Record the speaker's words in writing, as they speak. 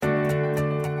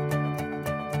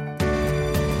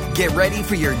Get ready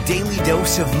for your daily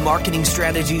dose of marketing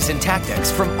strategies and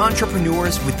tactics from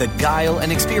entrepreneurs with the guile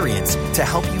and experience to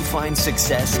help you find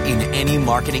success in any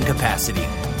marketing capacity.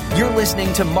 You're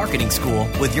listening to Marketing School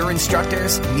with your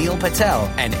instructors, Neil Patel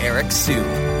and Eric Siu.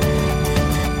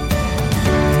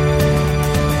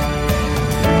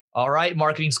 All right,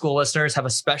 Marketing School listeners, have a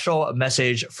special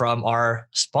message from our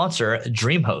sponsor,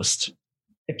 DreamHost.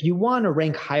 If you want to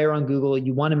rank higher on Google,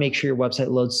 you want to make sure your website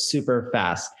loads super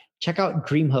fast. Check out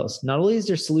DreamHost. Not only is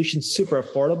their solution super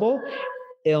affordable,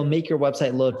 it'll make your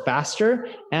website load faster,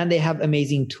 and they have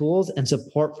amazing tools and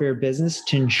support for your business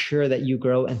to ensure that you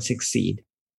grow and succeed.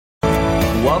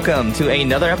 Welcome to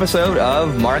another episode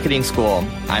of Marketing School.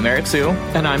 I'm Eric Siu.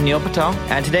 And I'm Neil Patel.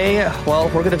 And today,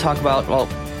 we're going to talk about,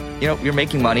 you're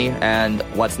making money and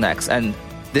what's next. And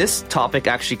this topic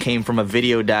actually came from a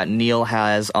video that Neil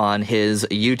has on his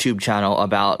YouTube channel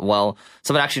about,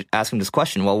 someone actually asked him this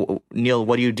question. Well, Neil,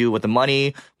 what do you do with the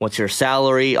money? What's your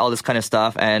salary? All this kind of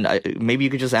stuff. And maybe you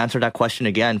could just answer that question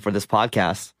again for this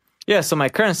podcast. Yeah, so my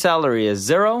current salary is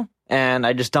 $0, and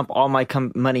I just dump all my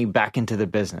money back into the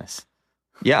business.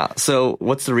 Yeah, so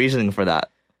what's the reasoning for that?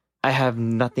 I have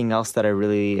nothing else that I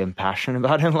really am passionate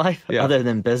about in life other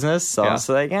than business. So I was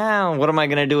like, what am I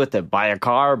going to do with it? Buy a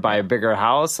car, buy a bigger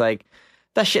house? Like,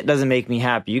 that shit doesn't make me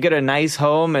happy. You get a nice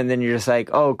home and then you're just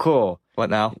like, oh, cool. What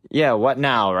now? Yeah, what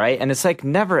now, right? And it's like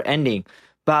never ending.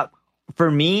 But for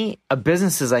me, a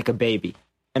business is like a baby.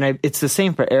 And it's the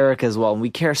same for Eric as well. And we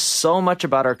care so much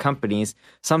about our companies,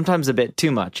 sometimes a bit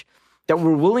too much, that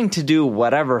we're willing to do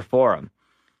whatever for them.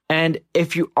 And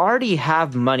if you already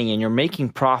have money and you're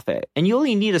making profit and you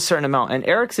only need a certain amount, and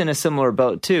Eric's in a similar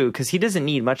boat too, because he doesn't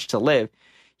need much to live,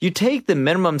 you take the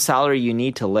minimum salary you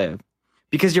need to live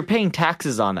because you're paying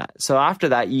taxes on that. So after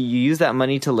that, you use that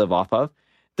money to live off of.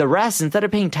 The rest, instead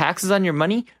of paying taxes on your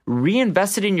money,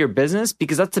 reinvest it in your business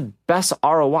because that's the best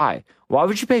ROI. Why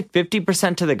would you pay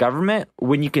 50% to the government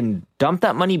when you can dump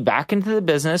that money back into the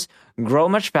business, grow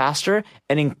much faster,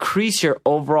 and increase your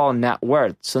overall net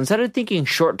worth? So instead of thinking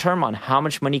short term on how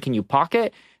much money can you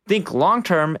pocket, think long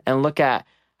term and look at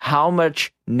how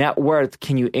much net worth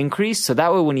can you increase. So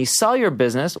that way, when you sell your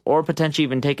business or potentially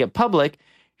even take it public,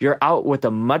 you're out with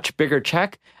a much bigger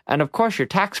check. And of course, your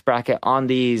tax bracket on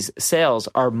these sales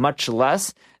are much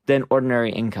less than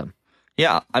ordinary income.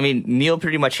 Yeah, I mean, Neil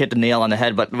pretty much hit the nail on the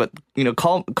head, but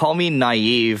call me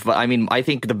naive, but I mean, I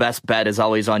think the best bet is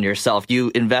always on yourself.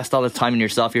 You invest all this time in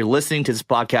yourself. You're listening to this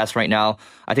podcast right now.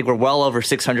 I think we're well over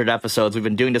 600 episodes. We've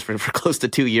been doing this for close to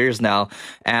 2 years now,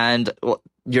 and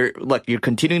you're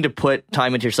continuing to put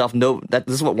time into yourself. This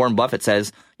is what Warren Buffett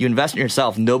says. You invest in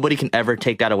yourself. Nobody can ever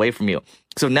take that away from you.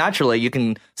 So naturally, you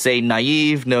can say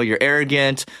naive, no, you're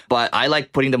arrogant, but I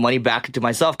like putting the money back into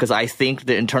myself because I think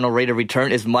the internal rate of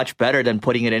return is much better than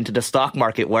putting it into the stock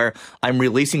market where I'm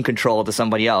releasing control to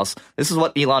somebody else. This is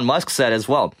what Elon Musk said as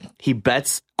well. He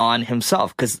bets on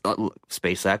himself because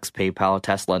SpaceX, PayPal,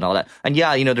 Tesla, and all that. And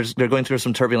they're going through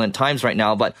some turbulent times right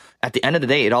now, but at the end of the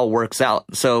day, it all works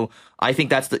out. So I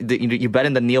think that's you bet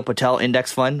in the Neil Patel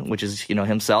Index Fund, which is,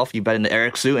 himself. You bet in the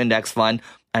Eric Siu Index Fund,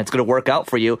 and it's going to work out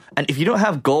for you. And if you don't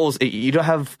have goals, you don't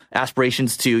have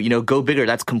aspirations to, go bigger,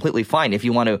 that's completely fine. If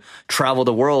you want to travel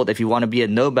the world, if you want to be a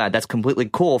nomad, that's completely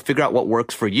cool. Figure out what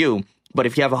works for you. But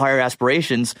if you have higher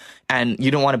aspirations and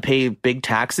you don't want to pay big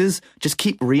taxes, just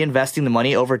keep reinvesting the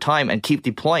money over time and keep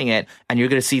deploying it, and you're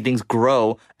going to see things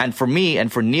grow. And for me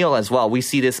and for Neil as well, we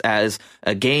see this as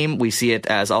a game. We see it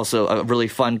as also a really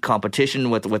fun competition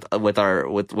with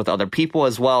other people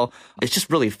as well. It's just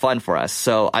really fun for us.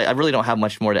 So I really don't have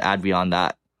much more to add beyond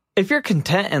that. If you're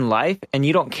content in life and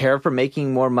you don't care for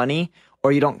making more money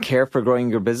or you don't care for growing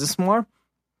your business more,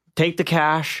 take the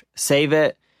cash, save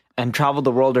it, and travel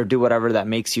the world or do whatever that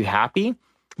makes you happy.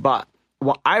 But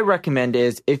what I recommend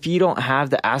is if you don't have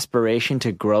the aspiration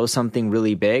to grow something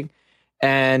really big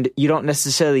and you don't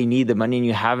necessarily need the money and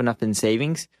you have enough in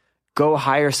savings, go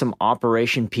hire some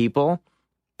operation people,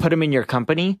 put them in your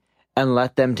company, and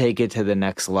let them take it to the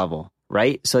next level,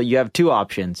 right? So you have two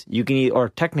options. You can or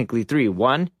technically three.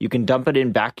 One, you can dump it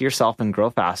in back yourself and grow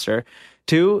faster.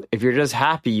 Two, if you're just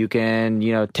happy, you can,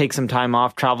 take some time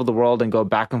off, travel the world and go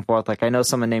back and forth. Like I know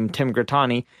someone named Tim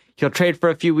Grattani. He'll trade for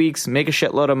a few weeks, make a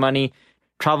shitload of money,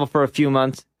 travel for a few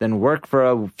months, then work for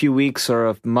a few weeks or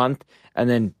a month, and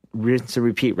then rinse and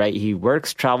repeat, right? He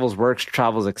works, travels,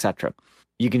 etc.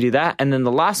 You can do that. And then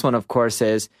the last one, of course,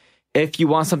 is if you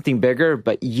want something bigger,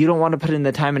 but you don't want to put in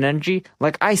the time and energy,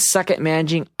 like I suck at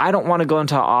managing. I don't want to go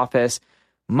into an office.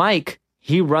 Mike,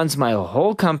 he runs my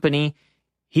whole company.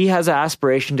 He has an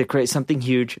aspiration to create something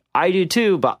huge. I do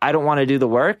too, but I don't want to do the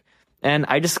work. And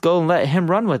I just go and let him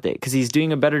run with it because he's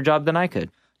doing a better job than I could.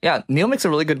 Yeah, Neil makes a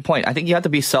really good point. I think you have to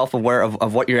be self-aware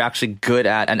of what you're actually good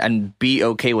at and be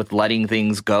okay with letting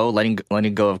things go, letting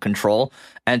go of control.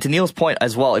 And to Neil's point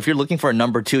as well, if you're looking for a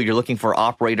number two, you're looking for an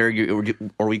operator,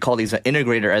 or we call these an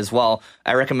integrator as well,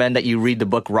 I recommend that you read the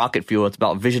book Rocket Fuel. It's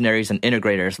about visionaries and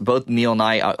integrators. Both Neil and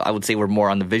I would say we're more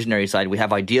on the visionary side. We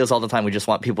have ideas all the time. We just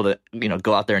want people to,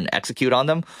 go out there and execute on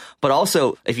them. But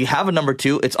also, if you have a number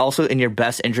two, it's also in your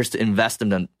best interest to invest in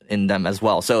them as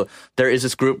well. So there is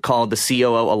this group called the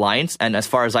COO Alliance. And as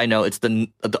far as I know, it's the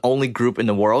only group in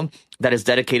the world that is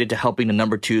dedicated to helping the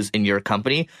number twos in your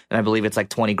company. And I believe it's like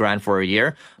 20 grand for a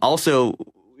year. Also,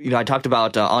 I talked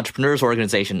about Entrepreneurs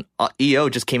Organization. EO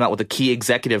just came out with a key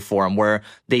executive forum where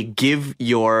they give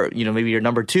your, maybe your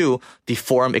number two, the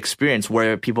forum experience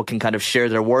where people can kind of share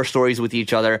their war stories with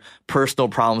each other, personal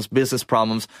problems, business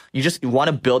problems. You want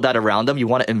to build that around them. You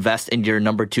want to invest in your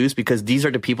number twos because these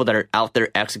are the people that are out there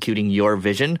executing your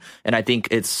vision. And I think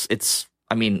it's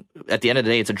at the end of the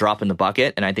day, it's a drop in the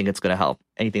bucket, and I think it's going to help.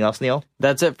 Anything else, Neil?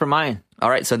 That's it for mine. All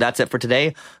right, so that's it for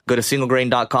today. Go to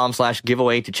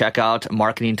singlegrain.com/giveaway to check out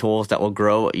marketing tools that will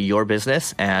grow your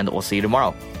business, and we'll see you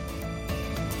tomorrow.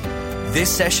 This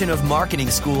session of Marketing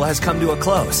School has come to a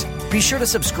close. Be sure to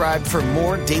subscribe for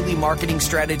more daily marketing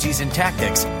strategies and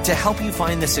tactics to help you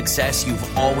find the success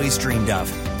you've always dreamed of.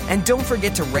 And don't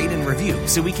forget to rate and review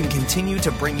so we can continue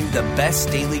to bring you the best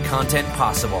daily content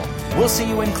possible. We'll see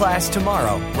you in class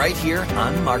tomorrow, right here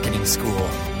on Marketing School.